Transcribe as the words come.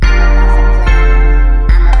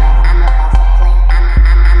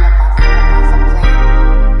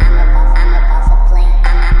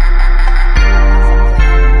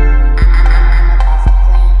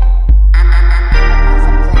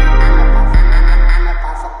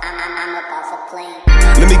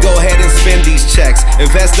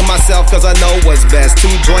Invest in myself cause I know what's best. 2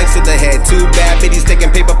 joints to the head, 2 bad bitties taking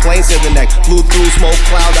paper planes to the neck. Flew through smoke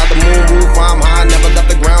cloud out the moon roof. I'm high, never left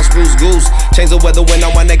the ground, spruce goose. Change the weather when I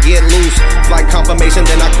wanna get loose. Flight confirmation,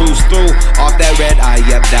 then I cruise through. Off that red eye,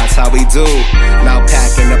 yep, that's how we do. Now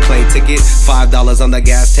packing the plane ticket, $5 on the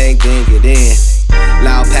gas tank, then get in.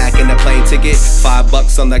 Now packing the plane ticket,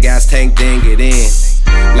 $5 on the gas tank, then get in.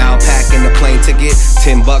 Now packing the plane ticket,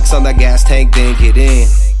 $10 on the gas tank, then get in.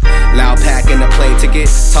 Now packing the plane ticket,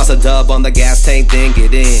 toss a dub on the gas tank, then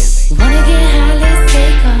get in. Wanna get high, let's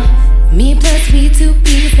take off. Me plus we 2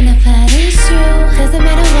 P's and a flat is true. Doesn't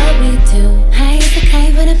matter what we do. High as a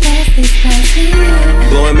kite when I pass these plans to you.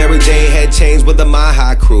 Blowing Mary Jane head chains with the My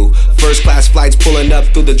High crew. First class flights pulling up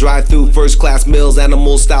through the drive-through. First class meals,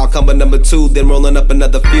 animal style, combo number 2. Then rolling up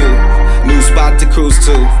another few. New spot to cruise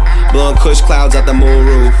to. Blowing kush clouds out the moon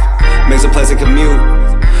roof. Makes a pleasant commute.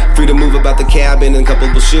 Free to move about the cabin in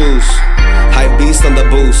comfortable shoes. Hype beast on the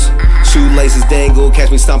boost. Shoelaces dangle,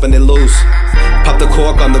 catch me stomping it loose. Pop the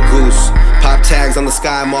cork on the goose. Pop tags on the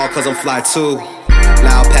sky mall cause I'm fly too.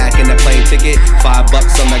 Now packing the plane ticket,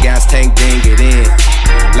 $5 on the gas tank, then get in.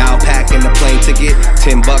 Now packing the plane ticket,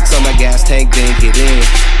 $10 on the gas tank, then get in.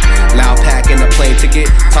 Now packing the plane ticket,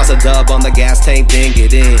 toss a dub on the gas tank, then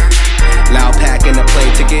get in. Now packing the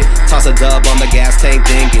plane ticket, toss a dub on the gas tank,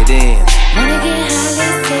 then get in. Wanna get high,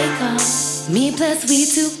 let's take off. Me plus we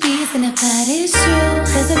 2 P's and a flat is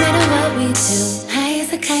true. Doesn't matter what we do. High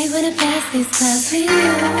as a kite when I pass these clouds for you.